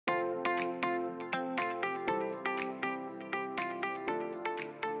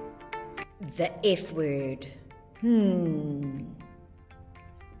The F word.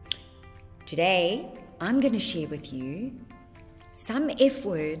 Today, I'm going to share with you some F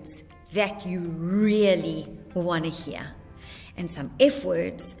words that you really want to hear, and some F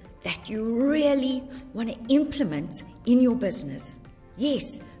words that you really want to implement in your business.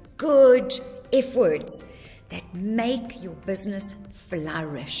 Yes, good F words that make your business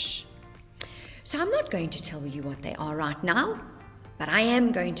flourish. So I'm not going to tell you what they are right now, but I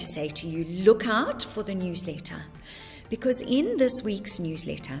am going to say to you, look out for the newsletter, because in this week's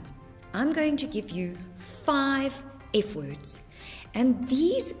newsletter, I'm going to give you 5 F words. And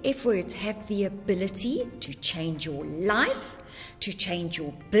these F words have the ability to change your life, to change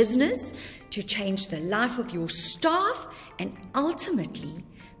your business, to change the life of your staff, and ultimately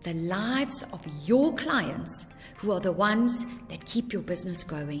the lives of your clients, who are the ones that keep your business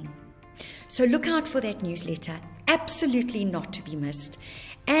going. So look out for that newsletter, absolutely not to be missed.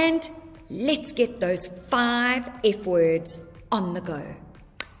 And let's get those 5 F words on the go.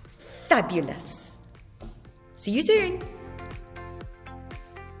 Fabulous. See you soon.